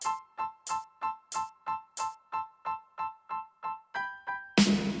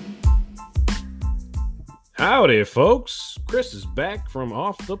Howdy, folks. Chris is back from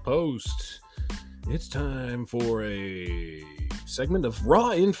Off the Post. It's time for a segment of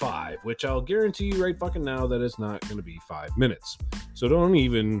Raw in 5, which I'll guarantee you right fucking now that it's not going to be 5 minutes. So don't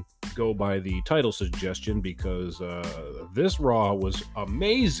even go by the title suggestion because this Raw was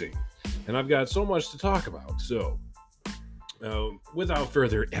amazing, and I've got so much to talk about. So, without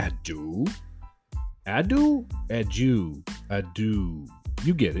further ado,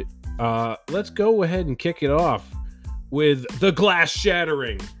 you get it. Let's go ahead and kick it off with the glass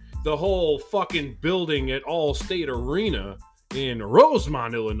shattering the whole fucking building at Allstate Arena in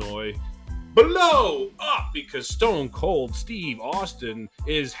Rosemont, Illinois, blow up because Stone Cold Steve Austin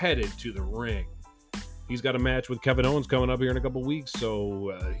is headed to the ring. He's got a match with Kevin Owens coming up here in a couple weeks,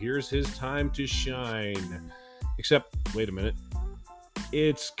 so here's his time to shine. Except, wait a minute.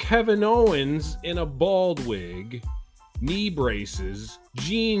 It's Kevin Owens in a bald wig, knee braces,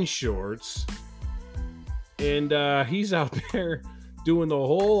 jean shorts, and he's out there doing the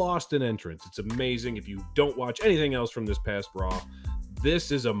whole Austin entrance. It's amazing. If you don't watch anything else from this past Raw,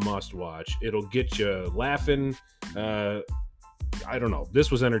 this is a must watch. It'll get you laughing. I don't know. This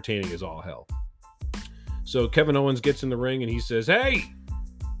was entertaining as all hell. So Kevin Owens gets in the ring and he says, "Hey,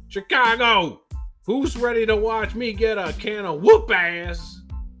 Chicago, who's ready to watch me get a can of whoop ass?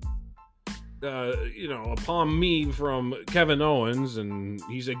 Upon me from Kevin Owens." And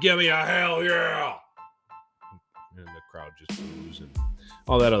he said, "Give me a hell yeah." And the crowd just boos and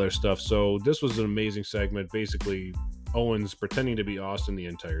all that other stuff. So this was an amazing segment. Basically, Owens pretending to be Austin the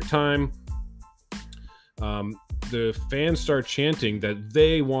entire time. The fans start chanting that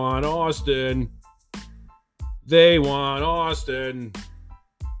they want Austin. They want Austin.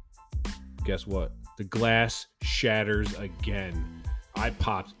 Guess what? The glass shatters again. I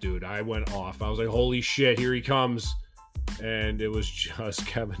popped, dude. I went off. I was like, holy shit, here he comes. And it was just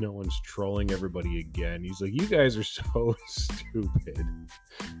Kevin Owens trolling everybody again. He's like, you guys are so stupid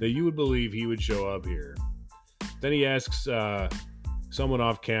that you would believe he would show up here. Then he asks someone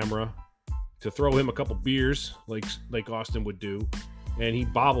off camera to throw him a couple beers like Austin would do. And he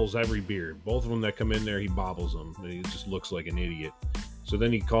bobbles every beer. Both of them that come in there, he bobbles them. And he just looks like an idiot. So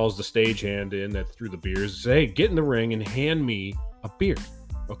then he calls the stagehand in that threw the beers and says, "Hey, get in the ring and hand me a beer.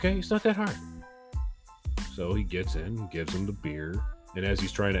 Okay? It's not that hard." So he gets in, gives him the beer, and as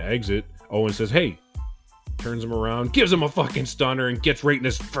he's trying to exit, Owen says, "Hey," turns him around, gives him a fucking stunner, and gets right in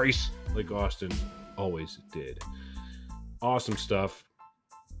his face like Austin always did. Awesome stuff.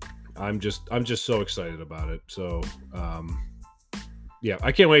 I'm just so excited about it. So, yeah,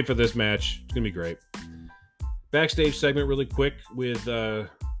 I can't wait for this match. It's gonna be great. Backstage segment really quick with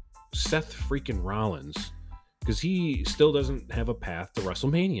Seth freaking Rollins, because he still doesn't have a path to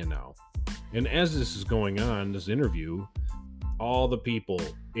WrestleMania now. And as this is going on, this interview, all the people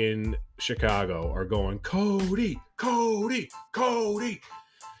in Chicago are going, "Cody, Cody, Cody."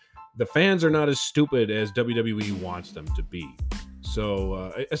 The fans are not as stupid as WWE wants them to be.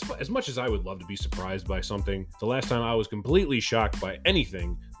 So as much as I would love to be surprised by something, the last time I was completely shocked by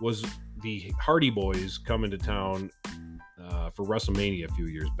anything was the Hardy Boys coming to town for WrestleMania a few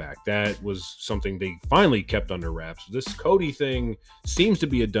years back. That was something they finally kept under wraps. This Cody thing seems to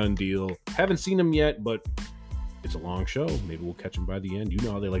be a done deal. Haven't seen him yet, but it's a long show. Maybe we'll catch him by the end. You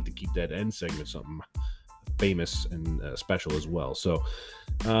know how they like to keep that end segment something famous and special as well. So,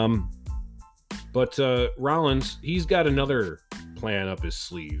 but Rollins, he's got another plan up his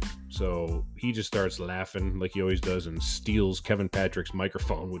sleeve. So he just starts laughing like he always does and steals Kevin Patrick's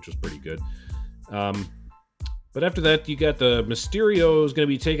microphone, which was pretty good. But after that, you got the Mysterios going to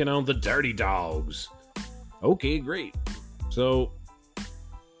be taking on the Dirty Dogs. Okay, great. So,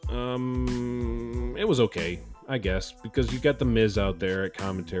 it was okay, I guess, because you got the Miz out there at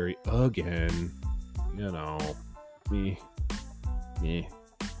commentary again. You know, me.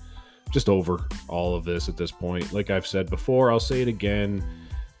 Just over all of this at this point. Like I've said before, I'll say it again.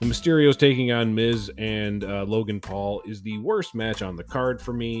 The Mysterios taking on Miz and Logan Paul is the worst match on the card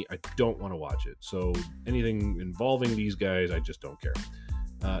for me. I don't want to watch it. So anything involving these guys, I just don't care.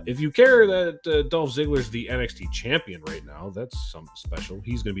 If you care that Dolph Ziggler's the NXT champion right now, that's something special.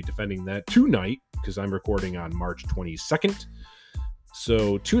 He's going to be defending that tonight because I'm recording on March 22nd.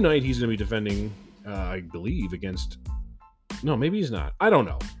 So tonight he's going to be defending, I believe, against... No, maybe he's not. I don't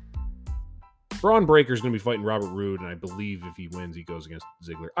know. Braun Breaker's going to be fighting Robert Roode, and I believe if he wins, he goes against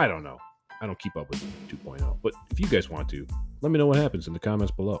Ziggler. I don't know. I don't keep up with 2.0. But if you guys want to, let me know what happens in the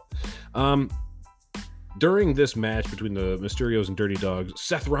comments below. During this match between the Mysterios and Dirty Dogs,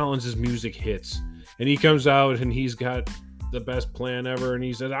 Seth Rollins' music hits, and he comes out, and he's got the best plan ever, and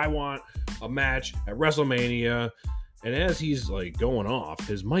he says, "I want a match at WrestleMania." And as he's like going off,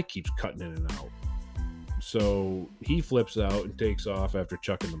 his mic keeps cutting in and out. So he flips out and takes off after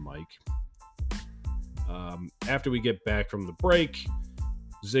chucking the mic. After we get back from the break,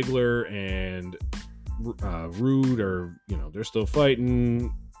 Ziggler and Rude are, they're still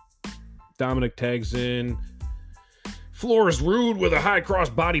fighting. Dominic tags in. Floors Rude with a high cross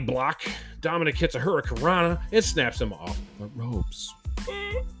body block. Dominic hits a Hurricanrana and snaps him off the ropes.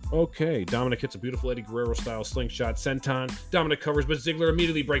 Okay, Dominic hits a beautiful Eddie Guerrero style slingshot senton. Dominic covers, but Ziggler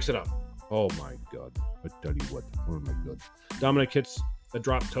immediately breaks it up. Oh my god. I tell you what. Oh my god. Dominic hits a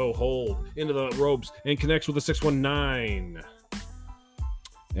drop toe hold into the ropes and connects with a 619.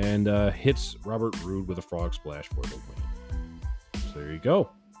 And hits Robert Roode with a frog splash for the win. So there you go.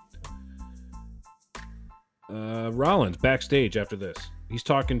 Rollins backstage after this. He's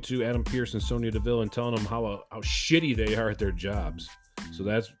talking to Adam Pearce and Sonya Deville and telling them how shitty they are at their jobs. So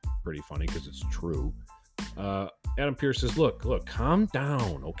that's pretty funny because it's true. Adam Pearce says, look, calm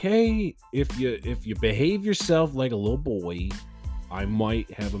down, okay? If you behave yourself like a little boy, I might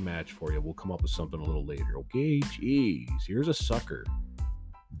have a match for you. We'll come up with something a little later, okay? Jeez, here's a sucker.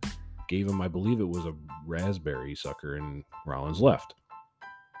 Gave him, I believe it was a raspberry sucker, and Rollins left.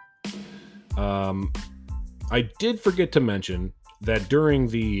 I did forget to mention that during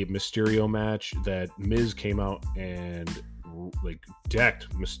the Mysterio match that Miz came out and decked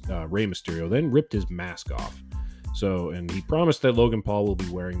Rey Mysterio, then ripped his mask off. So, and he promised that Logan Paul will be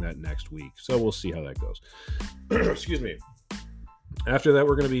wearing that next week. So we'll see how that goes. Excuse me. After that,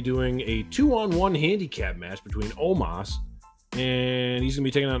 we're going to be doing a 2-on-1 handicap match between Omos, and he's going to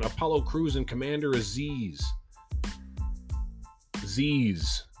be taking on Apollo Crews and Commander Aziz.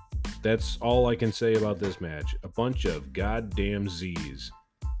 Z's. That's all I can say about this match. A bunch of goddamn Z's.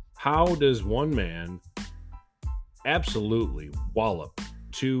 How does one man absolutely wallop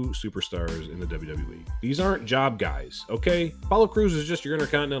two superstars in the WWE? These aren't job guys, okay? Apollo Crews is just your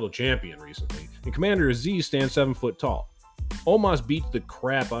Intercontinental Champion recently, and Commander Aziz stands 7 foot tall. Omos beat the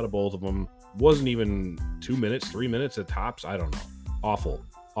crap out of both of them. Wasn't even 2 minutes, 3 minutes at tops. I don't know.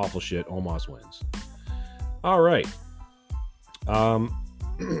 Awful shit. Omos wins. All right.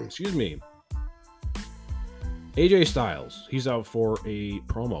 Excuse me. AJ Styles, he's out for a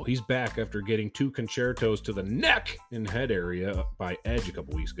promo. He's back after getting 2 concertos to the neck and head area by Edge a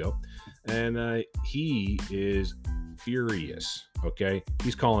couple weeks ago. And he is furious, okay?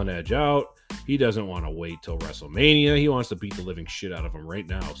 He's calling Edge out. He doesn't want to wait till WrestleMania. He wants to beat the living shit out of him right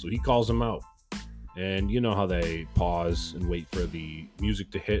now. So he calls him out. And you know how they pause and wait for the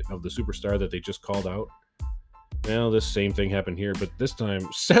music to hit of the superstar that they just called out? Well, this same thing happened here, but this time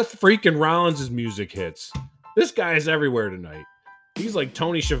Seth freaking Rollins' music hits. This guy is everywhere tonight. He's like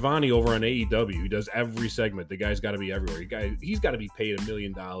Tony Schiavone over on AEW. He does every segment. The guy's got to be everywhere. He's got to be paid $1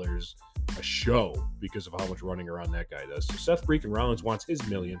 million a show because of how much running around that guy does. So Seth freaking Rollins wants his $1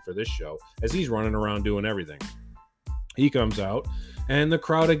 million for this show as he's running around doing everything. He comes out, and the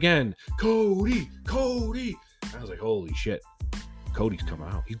crowd again, Cody. I was like, holy shit. Cody's coming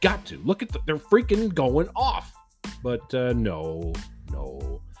out. He's got to. Look at they're freaking going off. But no.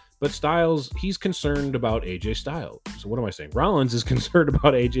 But Styles, he's concerned about AJ Styles. So what am I saying? Rollins is concerned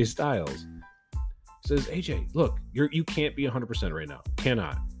about AJ Styles. Says, AJ, look, you can't be 100% right now.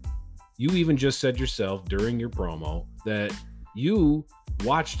 Cannot. You even just said yourself during your promo that you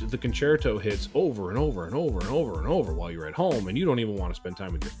watched the concerto hits over and over while you're at home, and you don't even want to spend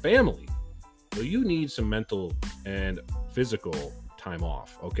time with your family. So you need some mental and physical time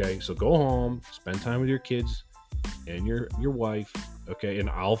off, okay? So go home, spend time with your kids and your wife, okay? And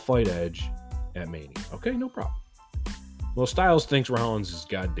I'll fight Edge at Mania, okay? No problem. Well, Styles thinks Rollins is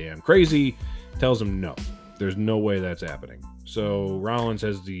goddamn crazy, tells him no, there's no way that's happening. So Rollins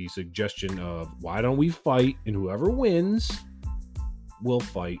has the suggestion of, why don't we fight, and whoever wins will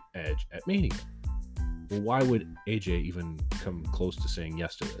fight Edge at Mania. Well, why would AJ even come close to saying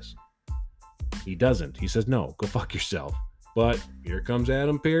yes to this? He doesn't. He says, no, go fuck yourself. But here comes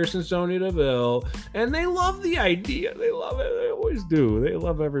Adam Pearce and Sonya Deville, and they love the idea. They love it. They always do. They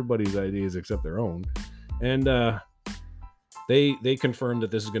love everybody's ideas except their own. And they confirmed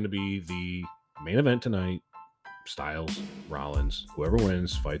that this is going to be the main event tonight. Styles, Rollins, whoever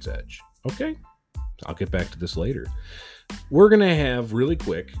wins fights Edge. Okay, I'll get back to this later. We're going to have, really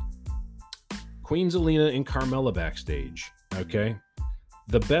quick, Queen Zelina and Carmella backstage. Okay,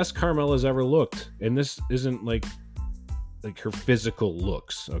 the best Carmella's ever looked, and this isn't like her physical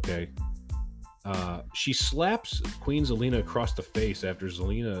looks, okay? She slaps Queen Zelina across the face after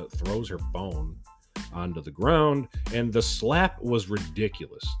Zelina throws her phone onto the ground, and the slap was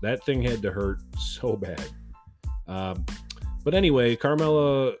ridiculous. That thing had to hurt so bad. But anyway,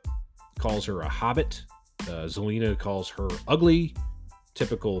 Carmella calls her a hobbit. Zelina calls her ugly.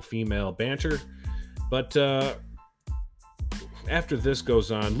 Typical female banter. But after this goes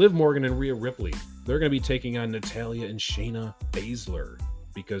on, Liv Morgan and Rhea Ripley, they're going to be taking on Natalya and Shayna Baszler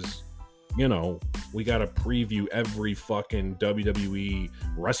because, you know, we got to preview every fucking WWE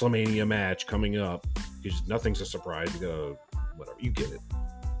Wrestlemania match coming up because nothing's a surprise. Whatever, you get it.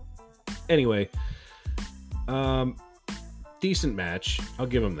 Anyway, decent match. I'll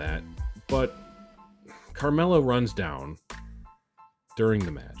give him that. But Carmella runs down during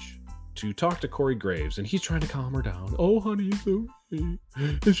the match to talk to Corey Graves, and he's trying to calm her down. Oh, honey, it's okay.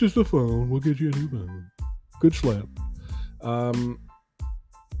 It's just a phone. We'll get you a new phone. Good slap.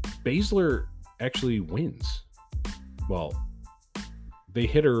 Baszler actually wins. Well, they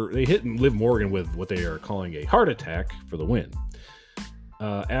hit Liv Morgan with what they are calling a heart attack for the win.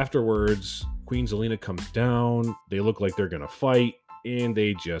 Afterwards, Queen Zelina comes down. They look like they're going to fight, and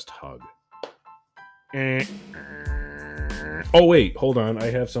they just hug. Oh, wait, hold on. I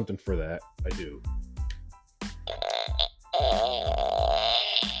have something for that. I do.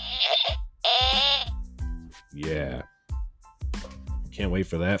 Yeah. Can't wait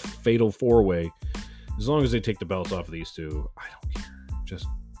for that fatal four-way. As long as they take the belts off of these two, I don't care. Just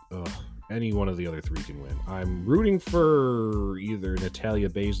any one of the other three can win. I'm rooting for either Natalya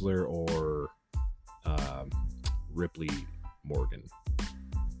Baszler or Ripley Morgan.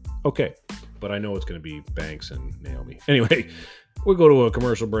 Okay. But I know it's going to be Banks and Naomi. Anyway, we'll go to a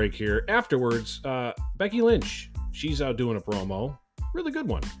commercial break here. Afterwards, Becky Lynch, she's out doing a promo. Really good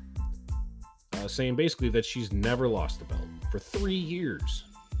one. Saying basically that she's never lost the belt for 3 years.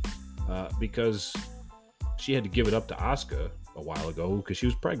 Because she had to give it up to Asuka a while ago because she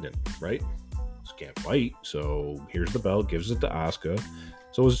was pregnant, right? She can't fight. So here's the belt, gives it to Asuka.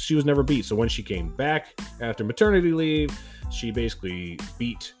 So she was never beat. So when she came back after maternity leave, she basically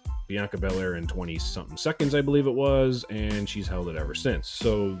beat Bianca Belair in 20-something seconds, I believe it was, and she's held it ever since.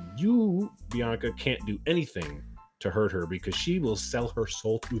 So you, Bianca, can't do anything to hurt her because she will sell her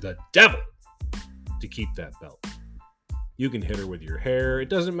soul to the devil to keep that belt. You can hit her with your hair. It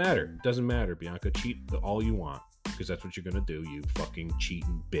doesn't matter. It doesn't matter, Bianca. Cheat all you want because that's what you're going to do, you fucking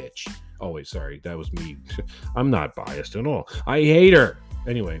cheating bitch. Oh, wait, sorry. That was me. I'm not biased at all. I hate her.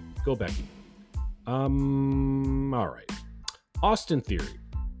 Anyway, go Becky. All right. Austin Theory.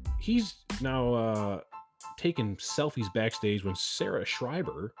 He's now taking selfies backstage when Sarah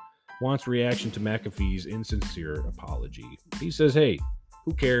Schreiber wants reaction to McAfee's insincere apology. He says, hey,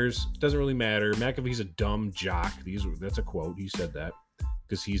 who cares? Doesn't really matter. McAfee's a dumb jock. That's a quote. He said that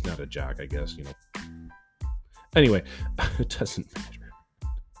because he's not a jock, I guess, you know. Anyway, it doesn't matter.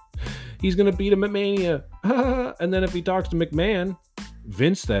 He's going to beat him at Mania. And then if he talks to McMahon,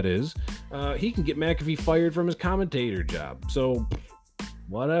 Vince that is, he can get McAfee fired from his commentator job. So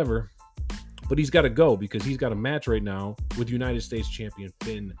whatever. But he's got to go because he's got a match right now with United States champion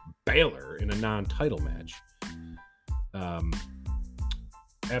Finn Balor in a non-title match.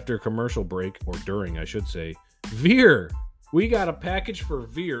 After a commercial break, or during, I should say, Veer. We got a package for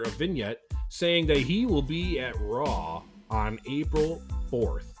Veer, a vignette, saying that he will be at Raw on April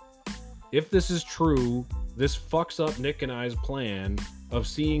 4th. If this is true, this fucks up Nick and I's plan of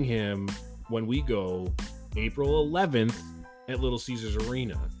seeing him when we go April 11th at Little Caesars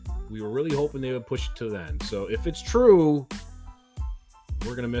Arena. We were really hoping they would push it to then. So if it's true,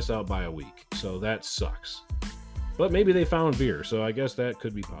 we're going to miss out by a week. So that sucks. But maybe they found Veer, so I guess that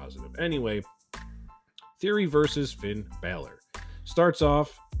could be positive. Anyway, Theory versus Finn Balor. Starts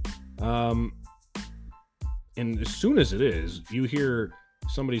off, and as soon as it is, you hear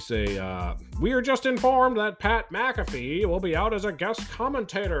somebody say, we are just informed that Pat McAfee will be out as a guest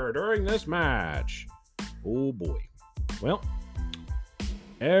commentator during this match. Oh boy. Well,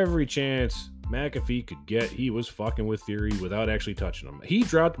 every chance McAfee could get, he was fucking with Theory without actually touching him. He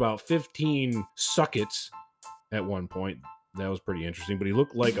dropped about 15 suckets at one point. That was pretty interesting, but he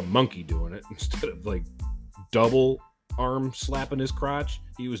looked like a monkey doing it instead of like double arm slapping his crotch.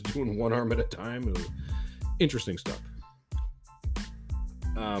 He was doing one arm at a time. It was interesting stuff.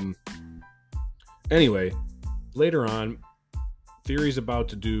 Anyway, later on, Theory's about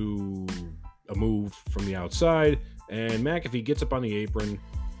to do a move from the outside, and McAfee gets up on the apron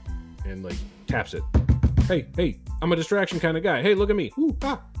and like taps it. Hey, I'm a distraction kind of guy. Hey, look at me. Ooh,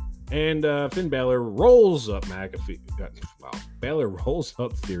 ah. And Finn Balor rolls up McAfee. Wow, Balor rolls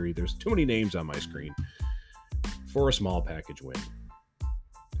up Theory. There's too many names on my screen for a small package win.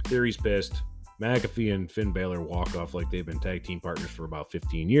 Theory's pissed. McAfee and Finn Balor walk off like they've been tag team partners for about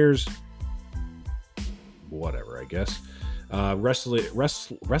 15 years. Whatever, I guess.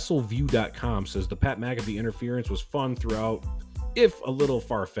 WrestleView.com says the Pat McAfee interference was fun throughout, if a little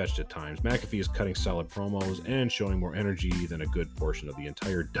far-fetched at times. McAfee is cutting solid promos and showing more energy than a good portion of the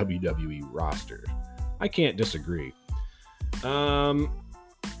entire WWE roster. I can't disagree.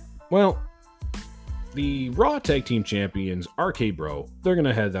 Well, the Raw Tag Team Champions, RK Bro, they're going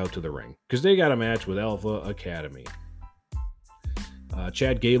to head out to the ring because they got a match with Alpha Academy.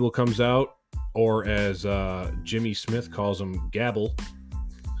 Chad Gable comes out, or as Jimmy Smith calls him, Gabble.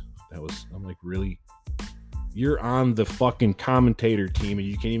 I'm like, really? You're on the fucking commentator team and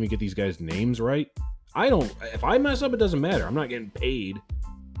you can't even get these guys' names right? If I mess up, it doesn't matter. I'm not getting paid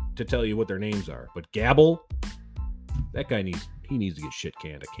to tell you what their names are. But Gabble, that guy needs to get shit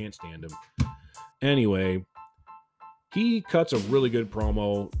canned. I can't stand him. Anyway, he cuts a really good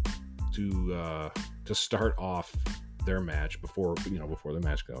promo to start off their match before the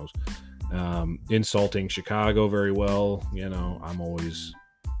match goes. Insulting Chicago very well.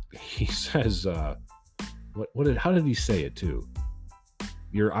 He says, how did he say it too?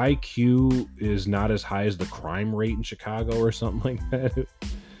 Your IQ is not as high as the crime rate in Chicago or something like that.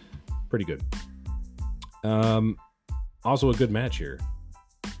 Pretty good. Also a good match here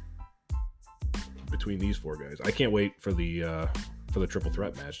between these four guys. I can't wait for the triple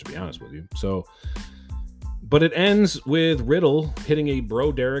threat match, to be honest with you. But it ends with Riddle hitting a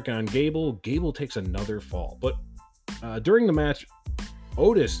Bro Derek on Gable. Gable takes another fall. But during the match,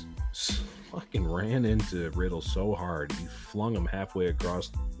 Otis fucking ran into Riddle so hard. He flung him halfway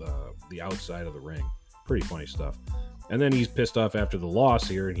across the outside of the ring. Pretty funny stuff. And then he's pissed off after the loss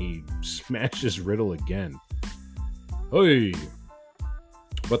here, and he smashes Riddle again. Hey!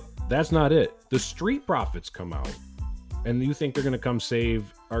 But that's not it. The Street Profits come out, and you think they're going to come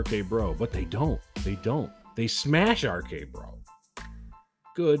save RK Bro, but they don't. They smash RK Bro.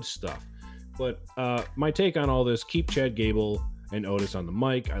 Good stuff. But my take on all this, keep Chad Gable and Otis on the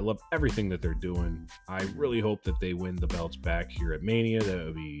mic. I love everything that they're doing. I really hope that they win the belts back here at Mania. That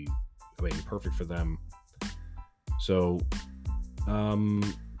would be perfect for them. So,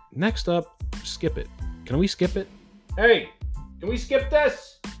 next up, skip it. Can we skip it? Hey, can we skip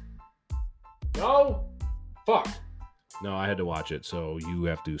this? No? Fuck. No, I had to watch it, so you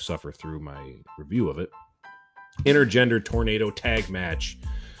have to suffer through my review of it. Intergender tornado tag match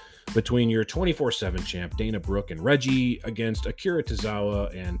between your 24/7 champ Dana Brooke and Reggie against Akira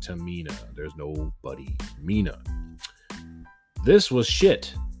Tozawa and Tamina. There's nobody. Mina. This was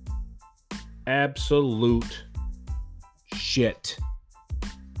shit. Absolute shit.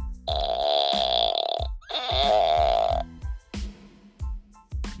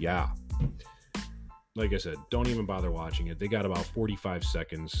 Yeah. Like I said, don't even bother watching it. They got about 45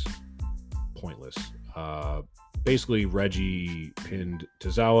 seconds. Pointless. Basically, Reggie pinned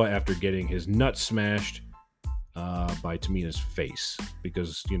Tozawa after getting his nuts smashed by Tamina's face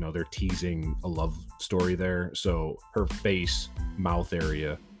because, they're teasing a love story there. So her face, mouth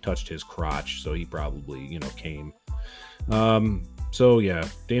area touched his crotch. So he probably, came. So yeah,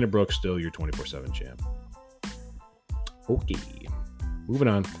 Dana Brooke still your 24/7 champ. Okay. Moving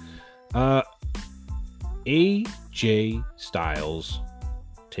on. AJ Styles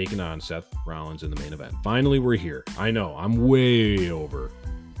taking on Seth Rollins in the main event. Finally, we're here. I know, I'm way over.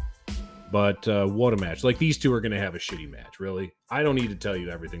 But what a match. Like, these two are going to have a shitty match, really. I don't need to tell you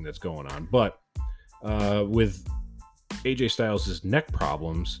everything that's going on. But with AJ Styles' neck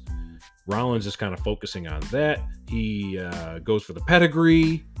problems, Rollins is kind of focusing on that. He goes for the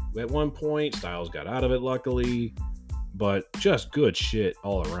pedigree at one point. Styles got out of it, luckily. But just good shit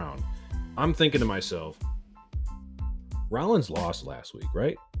all around. I'm thinking to myself, Rollins lost last week,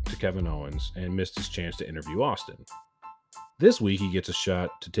 right? To Kevin Owens and missed his chance to interview Austin. This week, he gets a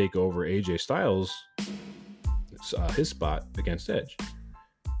shot to take over AJ Styles, his spot against Edge.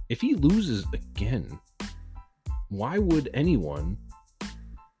 If he loses again, why would anyone,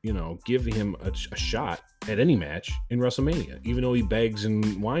 give him a shot at any match in WrestleMania, even though he begs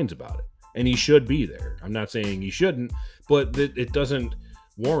and whines about it? And he should be there. I'm not saying he shouldn't, but it doesn't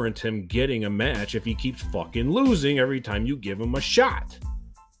warrant him getting a match if he keeps fucking losing every time you give him a shot.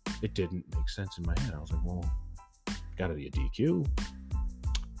 It didn't make sense in my head. I was like, well, gotta be a DQ.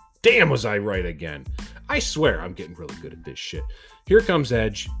 Damn, was I right again. I swear I'm getting really good at this shit. Here comes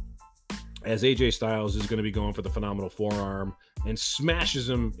Edge, as AJ Styles is going to be going for the phenomenal forearm and smashes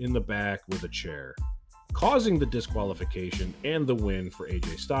him in the back with a chair, causing the disqualification and the win for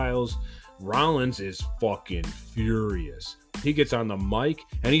AJ Styles. Rollins is fucking furious. He gets on the mic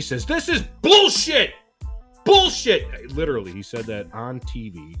and he says, "This is bullshit! Bullshit!" Literally, he said that on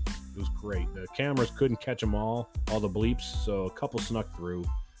TV. It was great. The cameras couldn't catch them all the bleeps, so a couple snuck through.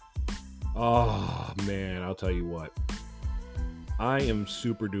 Oh, man, I'll tell you what. I am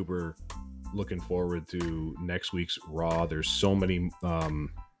super duper looking forward to next week's Raw. There's so many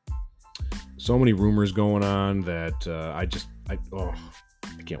rumors going on that I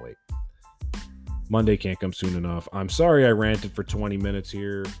can't wait. Monday can't come soon enough. I'm sorry I ranted for 20 minutes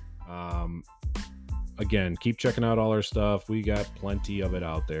here. Again, keep checking out all our stuff. We got plenty of it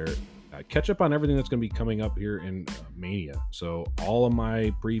out there. Catch up on everything that's going to be coming up here in Mania. So all of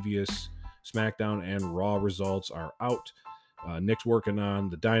my previous SmackDown and Raw results are out. Nick's working on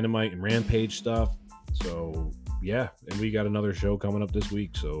the Dynamite and Rampage stuff. So yeah, and we got another show coming up this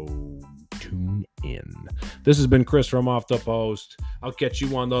week. So tune in. This has been Chris from Off the Post. I'll catch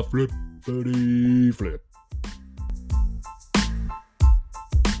you on the flip.